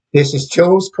This is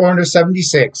Joe's Corner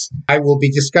 76. I will be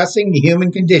discussing the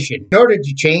human condition. In order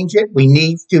to change it, we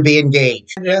need to be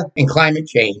engaged. In climate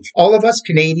change. All of us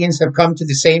Canadians have come to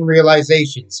the same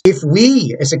realizations. If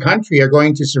we as a country are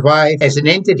going to survive as an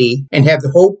entity and have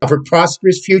the hope of a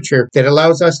prosperous future that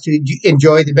allows us to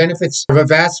enjoy the benefits of a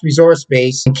vast resource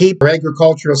base and keep our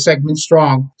agricultural segment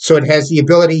strong so it has the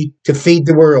ability to feed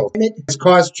the world. It has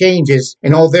caused changes,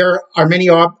 and although there are many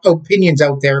opinions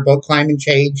out there about climate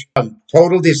change,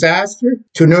 total disaster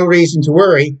to no reason to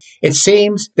worry, it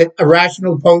seems that a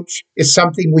rational approach is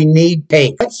something we need to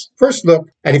take. Let's first look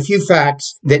at a few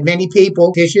facts that many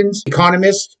people, politicians,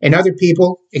 economists, and other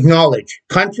people acknowledge.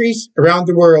 Countries around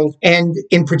the world, and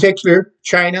in particular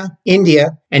China,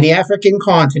 India, and the African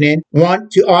continent,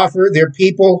 want to offer their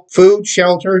people food,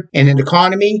 shelter, and an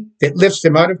economy that lifts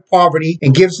them out of poverty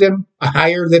and gives them a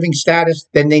higher living status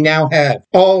than they now have.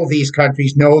 All these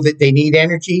countries know that they need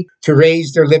energy to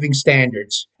raise their living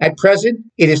standards. At present,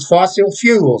 it is fossil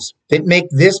fuels that make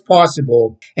this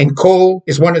possible, and coal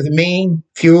is one of the main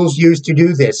fuels used to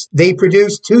do this. They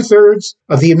produce 2/3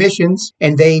 of the emissions,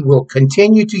 and they will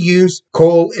continue to use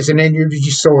coal as an energy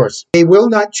source. They will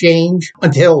not change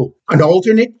until an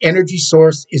alternate energy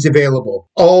source is available.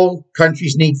 All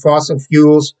countries need fossil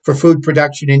fuels for food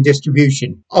production and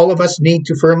distribution. All of us need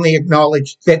to firmly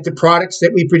acknowledge that the products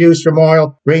that we produce from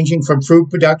oil, ranging from food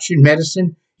production,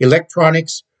 medicine,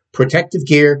 electronics, protective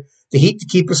gear, the heat to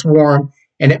keep us warm,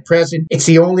 and at present, it's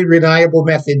the only reliable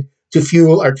method to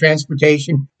fuel our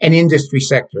transportation and industry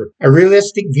sector. A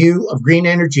realistic view of green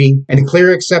energy and a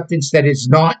clear acceptance that it is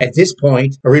not, at this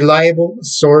point, a reliable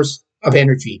source of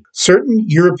energy. Certain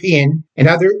European and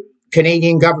other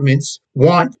Canadian governments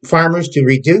want farmers to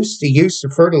reduce the use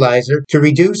of fertilizer, to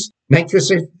reduce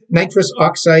nitrous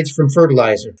oxides from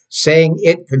fertilizer, saying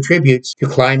it contributes to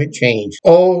climate change.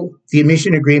 All the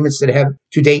emission agreements that have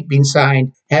to date been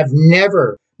signed have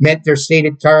never met their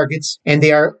stated targets, and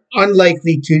they are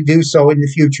unlikely to do so in the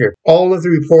future. All of the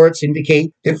reports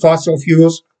indicate that fossil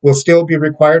fuels will still be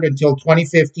required until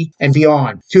 2050 and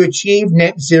beyond. To achieve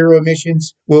net zero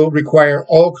emissions will require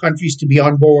all countries to be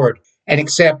on board and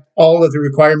accept all of the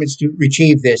requirements to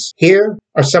achieve this. Here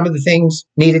are some of the things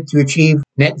needed to achieve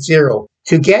net zero.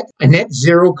 To get a net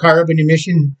zero carbon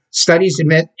emission, studies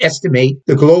estimate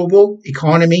the global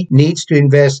economy needs to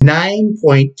invest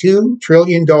 $9.2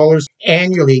 trillion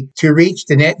annually to reach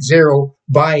the net zero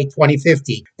by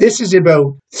 2050. This is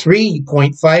about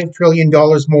 $3.5 trillion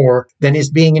more than is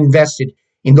being invested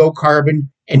in low carbon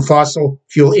and fossil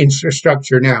fuel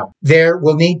infrastructure now. There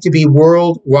will need to be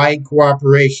worldwide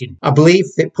cooperation, a belief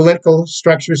that political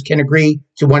structures can agree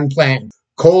to one plan.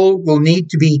 Coal will need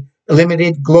to be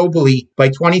eliminated globally by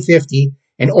 2050,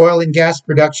 and oil and gas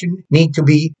production need to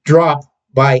be dropped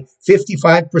by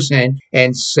 55%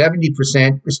 and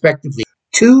 70% respectively.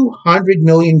 200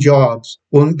 million jobs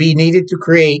will be needed to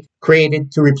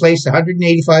created to replace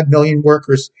 185 million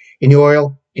workers in the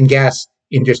oil and gas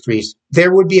industries.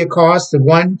 There would be a cost of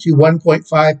 1 to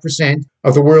 1.5%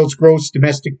 of the world's gross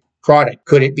domestic product.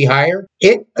 Could it be higher?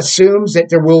 It assumes that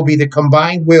there will be the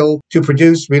combined will to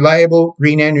produce reliable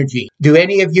green energy. Do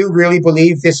any of you really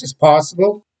believe this is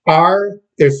possible? Are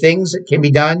there things that can be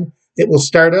done that will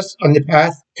start us on the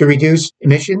path to reduce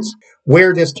emissions?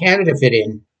 Where does Canada fit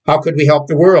in? How could we help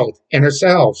the world and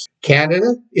ourselves?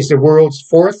 Canada is the world's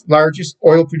 4th largest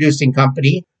oil producing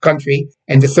country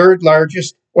and the 3rd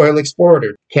largest oil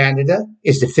exporter. Canada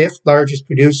is the 5th largest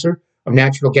producer of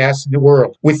natural gas in the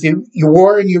world. With the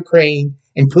war in Ukraine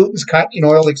and Putin's cut in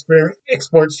oil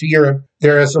exports to Europe,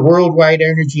 there is a worldwide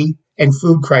energy and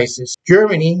food crisis.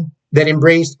 Germany, that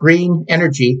embraced green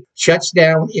energy, shuts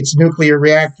down its nuclear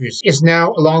reactors, is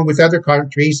now, along with other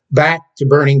countries, back to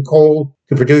burning coal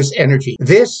to produce energy.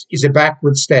 This is a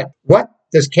backward step. What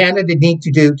does Canada need to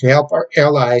do to help our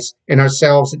allies and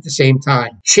ourselves at the same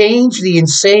time? Change the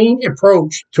insane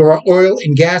approach to our oil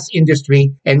and gas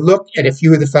industry and look at a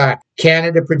few of the facts.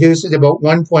 Canada produces about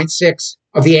 1.6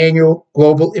 of the annual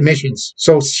global emissions.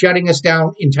 So shutting us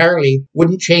down entirely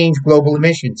wouldn't change global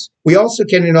emissions. We also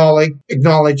can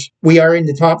acknowledge we are in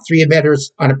the top 3 emitters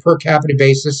on a per capita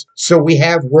basis, so we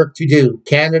have work to do.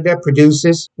 Canada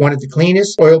produces one of the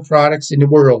cleanest oil products in the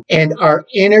world, and our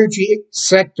energy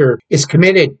sector is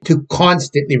committed to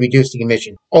constantly reducing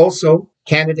emissions. Also,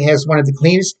 Canada has one of the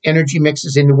cleanest energy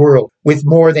mixes in the world, with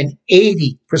more than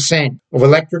 80% of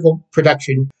electrical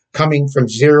production coming from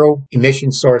zero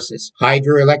emission sources.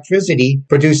 Hydroelectricity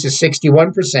produces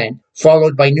 61%,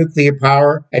 followed by nuclear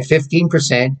power at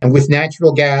 15%, and with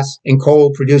natural gas and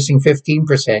coal producing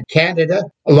 15%. Canada,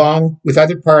 along with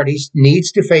other parties,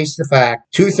 needs to face the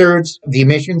fact 2/3 of the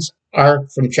emissions are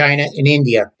from China and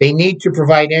India. They need to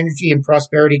provide energy and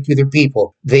prosperity to their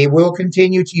people. They will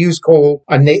continue to use coal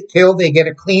until they get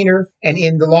a cleaner and,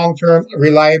 in the long term,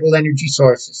 reliable energy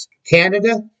sources.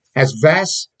 Canada has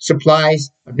vast supplies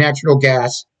of natural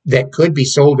gas that could be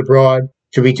sold abroad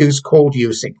to reduce coal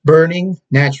usage. Burning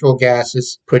natural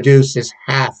gases produces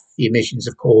half the emissions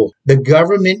of coal. The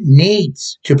government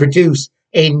needs to produce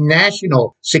a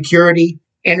national security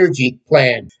energy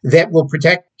plan that will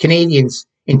protect Canadians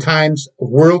in times of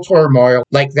world turmoil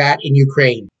like that in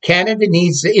Ukraine. Canada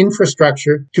needs the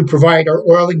infrastructure to provide our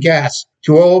oil and gas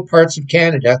to all parts of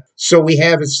Canada so we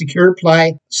have a secure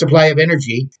supply of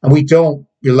energy and we don't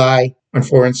rely on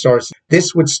foreign sources.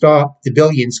 This would stop the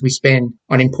billions we spend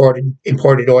on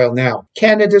imported oil now.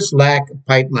 Canada's lack of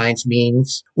pipelines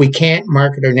means we can't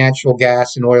market our natural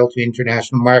gas and oil to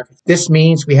international markets. This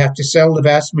means we have to sell the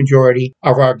vast majority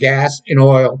of our gas and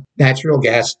oil, natural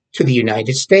gas, to the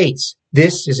United States.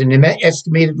 This is an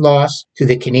estimated loss to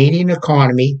the Canadian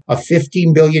economy of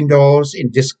 $15 billion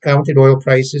in discounted oil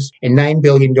prices and $9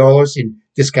 billion in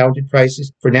discounted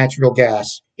prices for natural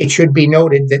gas. It should be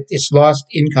noted that this lost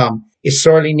income is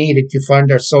sorely needed to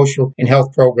fund our social and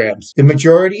health programs. The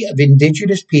majority of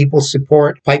Indigenous people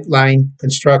support pipeline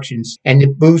constructions and the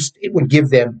boost it would give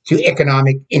them to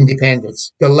economic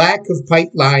independence. The lack of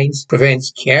pipelines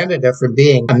prevents Canada from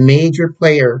being a major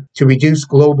player to reduce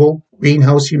global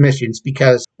greenhouse emissions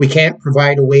because we can't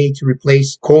provide a way to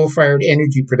replace coal-fired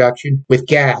energy production with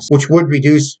gas, which would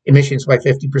reduce emissions by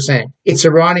 50%. It's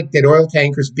ironic that oil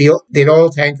tankers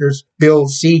bill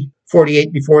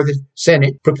C-48 before the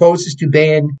Senate proposes to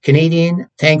ban Canadian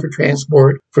tanker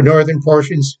transport for northern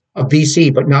portions of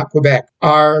BC, but not Quebec.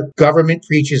 Our government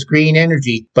preaches green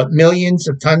energy, but millions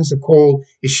of tons of coal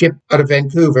is shipped out of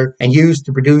Vancouver and used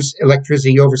to produce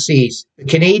electricity overseas. The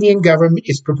Canadian government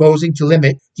is proposing to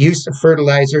limit the use of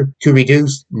fertilizer to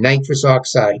reduce nitrous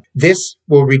oxide. This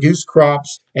will reduce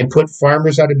crops and put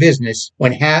farmers out of business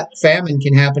when famine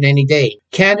can happen any day.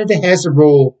 Canada has a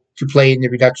role to play in the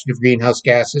reduction of greenhouse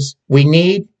gases. We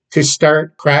need to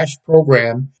start crash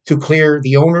program to clear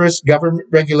the onerous government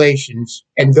regulations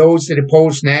and those that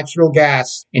oppose natural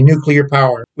gas and nuclear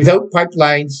power. Without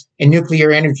pipelines and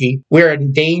nuclear energy, we're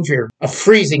in danger of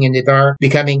freezing in the dark,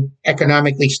 becoming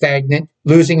economically stagnant,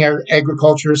 losing our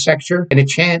agriculture sector, and a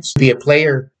chance to be a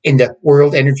player in the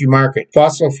world energy market.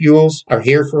 Fossil fuels are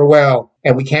here for a while,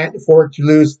 and we can't afford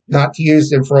to not to use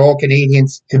them for all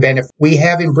Canadians to benefit. We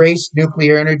have embraced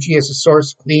nuclear energy as a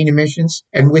source of clean emissions,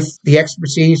 and with the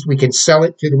expertise, we can sell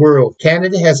it to the world.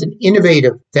 Canada has an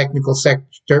innovative technical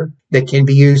sector that can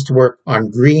be used to work on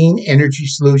green energy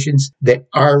solutions that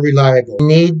are reliable. We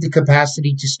need the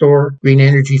capacity to store green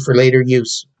energy for later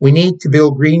use. We need to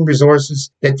build green resources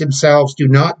that themselves do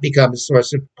not become a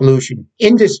source of pollution.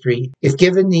 Industry, if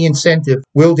given the incentive,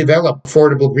 will develop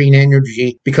affordable green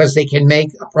energy because they can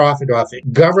make a profit off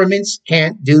it. Governments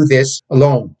can't do this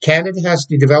alone. Canada has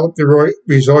to develop the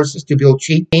resources to build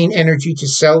cheap, clean energy to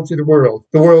sell to the world.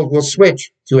 The world will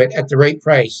switch to it at the right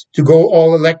price. To go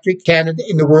all electric, Canada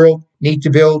and the world need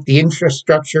to build the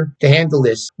infrastructure to handle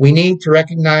this. We need to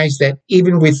recognize that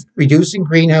even with reducing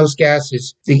greenhouse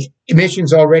gases, the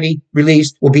emissions already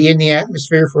released will be in the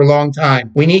atmosphere for a long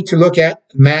time. We need to look at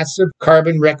massive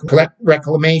carbon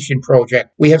reclamation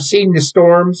project. We have seen the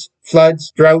storms,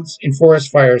 floods, droughts, and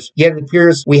forest fires, yet it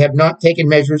appears we have not taken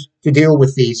measures to deal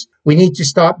with these. We need to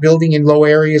stop building in low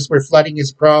areas where flooding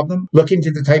is a problem, look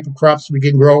into the type of crops we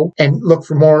can grow, and look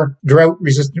for more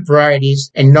drought-resistant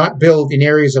varieties, and not build in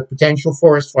areas of potential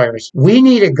forest fires. We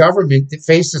need a government that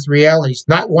faces realities,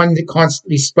 not one that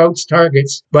constantly spouts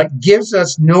targets, but gives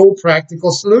us no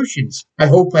practical solutions. I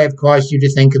hope I have caused you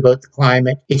to think about the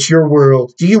climate. It's your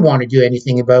world. Do you want to do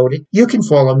anything about it? You can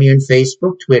follow me on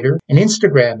Facebook, Twitter, and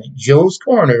Instagram at Joe's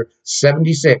Corner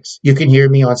 76. You can hear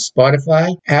me on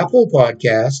Spotify, Apple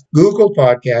Podcasts, Google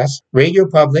Podcasts, Radio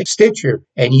Public, Stitcher,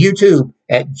 and YouTube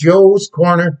at Joe's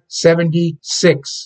Corner 76.